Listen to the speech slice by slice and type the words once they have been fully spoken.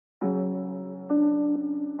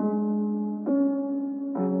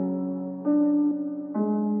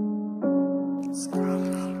Yo,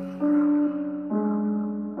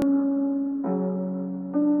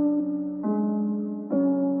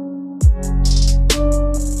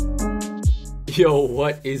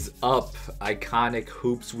 what is up, Iconic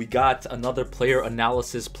Hoops? We got another player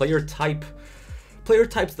analysis, player types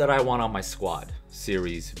that I want on my squad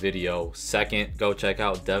series video. Second, go check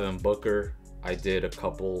out Devin Booker. I did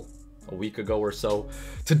a week ago or so.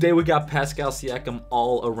 Today we got Pascal Siakam,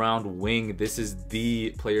 all around wing. This is the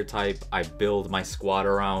player type I build my squad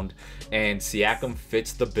around, and Siakam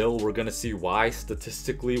fits the bill. We're gonna see why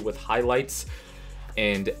statistically with highlights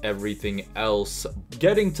and everything else.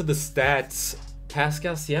 Getting to the stats,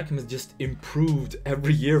 Pascal Siakam has just improved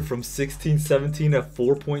every year from 16-17 at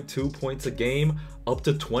 4.2 points a game up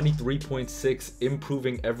to 23.6,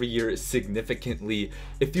 improving every year significantly.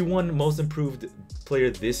 If he won most improved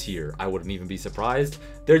player this year, I wouldn't even be surprised.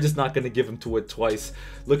 They're just not going to give him to it twice.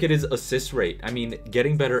 Look at his assist rate. I mean,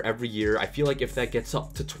 getting better every year. I feel like if that gets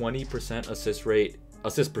up to 20%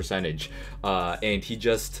 assist percentage, and he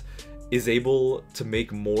just is able to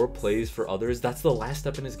make more plays for others, that's the last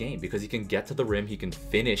step in his game, because he can get to the rim, he can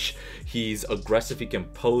finish, he's aggressive, he can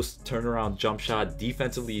post, turnaround, jump shot.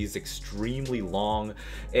 Defensively, he's extremely long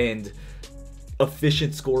and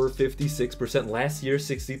efficient scorer, 56%. Last year,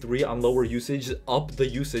 63 on lower usage, up the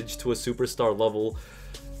usage to a superstar level.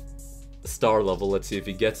 Let's see if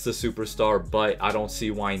he gets the superstar, but I don't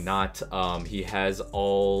see why not. He has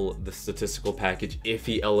all the statistical package if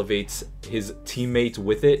he elevates his teammates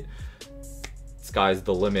with it. Sky's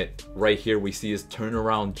the limit. Right here we see his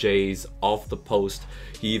turnaround J's off the post.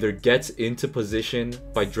 He either gets into position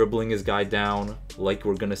by dribbling his guy down, like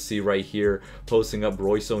we're gonna see right here, posting up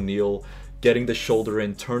Royce O'Neal, getting the shoulder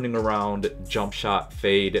in, turning around, jump shot,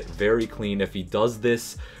 fade, very clean. If he does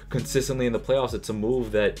this consistently in the playoffs, it's a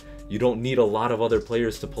move that you don't need a lot of other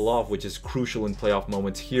players to pull off, which is crucial in playoff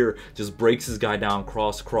moments. Here, just breaks his guy down,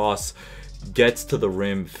 cross, gets to the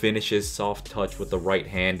rim, finishes, soft touch with the right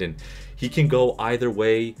hand, and he can go either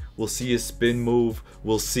way. We'll see his spin move.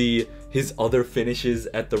 We'll see his other finishes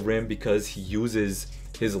at the rim because he uses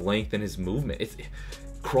his length and his movement. It's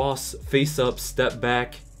cross, face up, step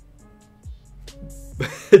back,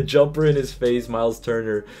 jumper in his face, Miles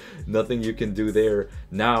Turner. Nothing you can do there.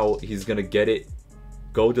 Now he's gonna get it,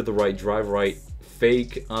 go to the right, drive right,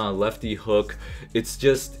 fake lefty hook. It's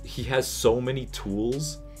just, he has so many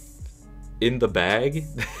tools in the bag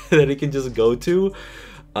that he can just go to.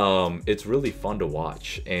 It's really fun to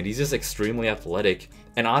watch, and he's just extremely athletic.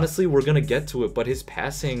 And honestly, we're gonna get to it, but his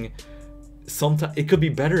passing, sometimes it could be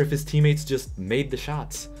better if his teammates just made the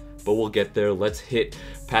shots, but we'll get there. Let's hit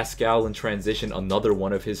Pascal in transition, another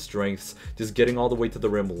one of his strengths, just getting all the way to the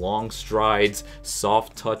rim, long strides,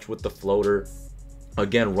 soft touch with the floater,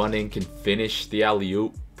 again running, can finish the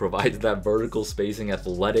alley-oop, provides that vertical spacing,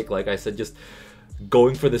 athletic, like I said, just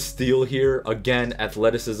going for the steal here. Again,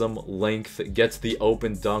 athleticism, length, gets the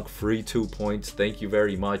open dunk, free 2 points, thank you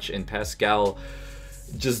very much. And Pascal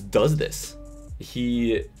just does this.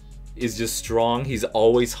 He is just strong, he's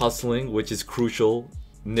always hustling, which is crucial.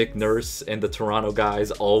 Nick Nurse and the Toronto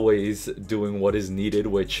guys always doing what is needed,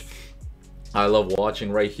 which I love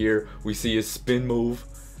watching. Right here we see his spin move.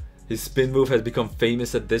 His spin move has become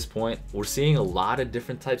famous at this point. We're seeing a lot of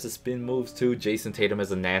different types of spin moves too. Jason Tatum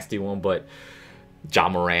has a nasty one, but Ja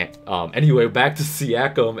Morant. Anyway, back to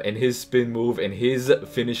Siakam and his spin move and his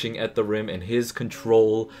finishing at the rim and his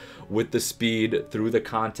control with the speed through the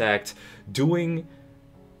contact, doing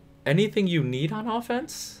anything you need on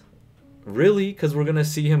offense, really, because we're gonna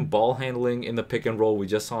see him ball handling in the pick and roll. We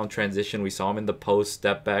just saw him transition, we saw him in the post,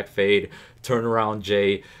 step back, fade, turnaround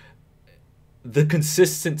J. The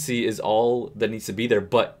consistency is all that needs to be there,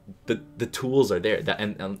 but the tools are there,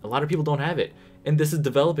 and a lot of people don't have it. And this is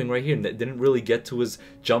developing right here. Didn't really get to his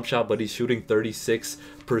jump shot, but he's shooting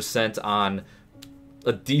 36% on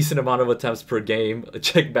a decent amount of attempts per game.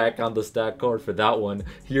 Check back on the stat card for that one.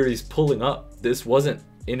 Here he's pulling up. This wasn't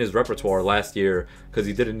in his repertoire last year because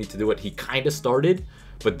he didn't need to do it. He kind of started,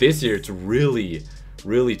 but this year it's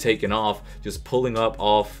really taken off. Just pulling up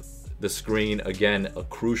off the screen. Again, a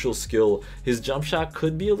crucial skill. His jump shot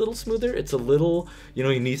could be a little smoother. It's a little, you know,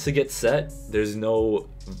 he needs to get set. There's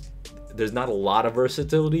not a lot of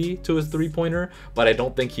versatility to his three-pointer, but I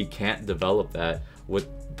don't think he can't develop that with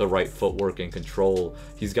the right footwork and control.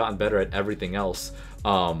 He's gotten better at everything else.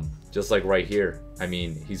 Just like right here, I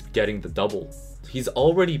mean, he's getting the double. He's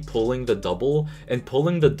already pulling the double, and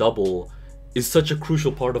pulling the double is such a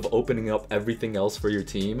crucial part of opening up everything else for your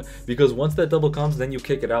team, because once that double comes, then you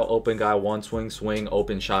kick it out, open guy, one swing,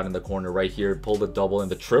 open shot in the corner. Right here, pull the double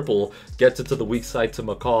and the triple, gets it to the weak side to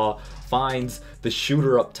McCaw, finds the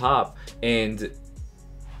shooter up top, and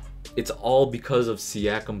it's all because of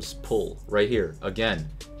Siakam's pull right here. Again,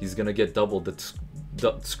 he's gonna get doubled.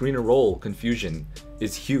 The screen and roll confusion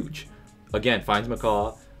is huge. Again, finds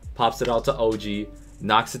McCaw, pops it out to OG,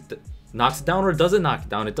 knocks it down or doesn't knock it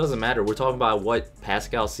down. It doesn't matter. We're talking about what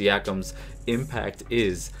Pascal Siakam's impact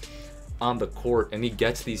is on the court, and he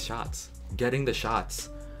gets these shots. Getting the shots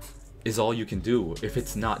is all you can do if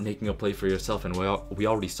it's not making a play for yourself, and we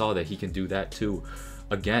already saw that he can do that too.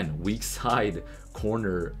 Again, weak side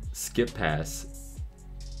corner skip pass.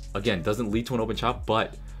 Again, doesn't lead to an open shot,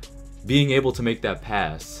 but being able to make that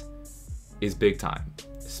pass is big time,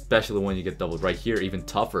 especially when you get doubled. Right here, even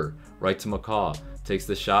tougher. Right to McCaw, takes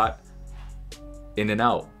the shot, in and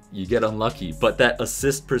out. You get unlucky, but that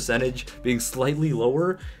assist percentage being slightly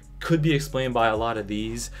lower could be explained by a lot of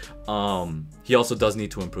these. He also does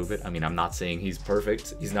need to improve it. I mean, I'm not saying he's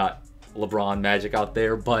perfect. He's not LeBron Magic out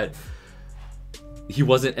there, but he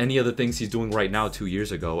wasn't any of the things he's doing right now 2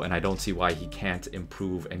 years ago, and I don't see why he can't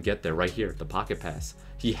improve and get there. Right here, the pocket pass.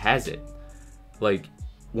 He has it. Like,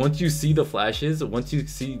 once you see the flashes, once you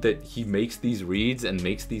see that he makes these reads and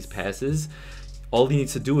makes these passes, all he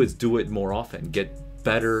needs to do is do it more often, get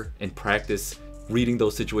better and practice reading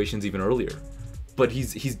those situations even earlier. But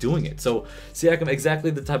he's doing it. So Siakam,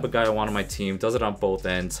 exactly the type of guy I want on my team. Does it on both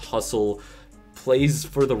ends. Hustle, plays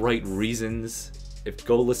for the right reasons.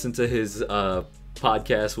 Go listen to his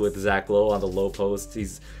podcast with Zach Lowe on the Low Post.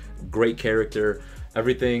 He's great character.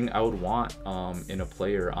 Everything I would want in a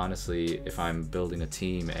player, honestly, if I'm building a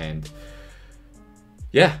team. And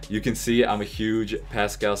yeah, you can see I'm a huge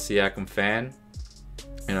Pascal Siakam fan,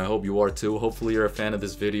 and I hope you are too. Hopefully you're a fan of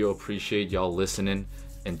this video. Appreciate y'all listening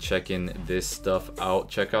and checking this stuff out.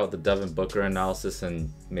 Check out the Devin Booker analysis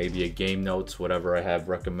and maybe a game notes, whatever I have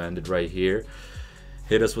recommended right here.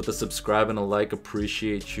 Hit us with a subscribe and a like.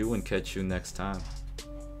 Appreciate you, and catch you next time.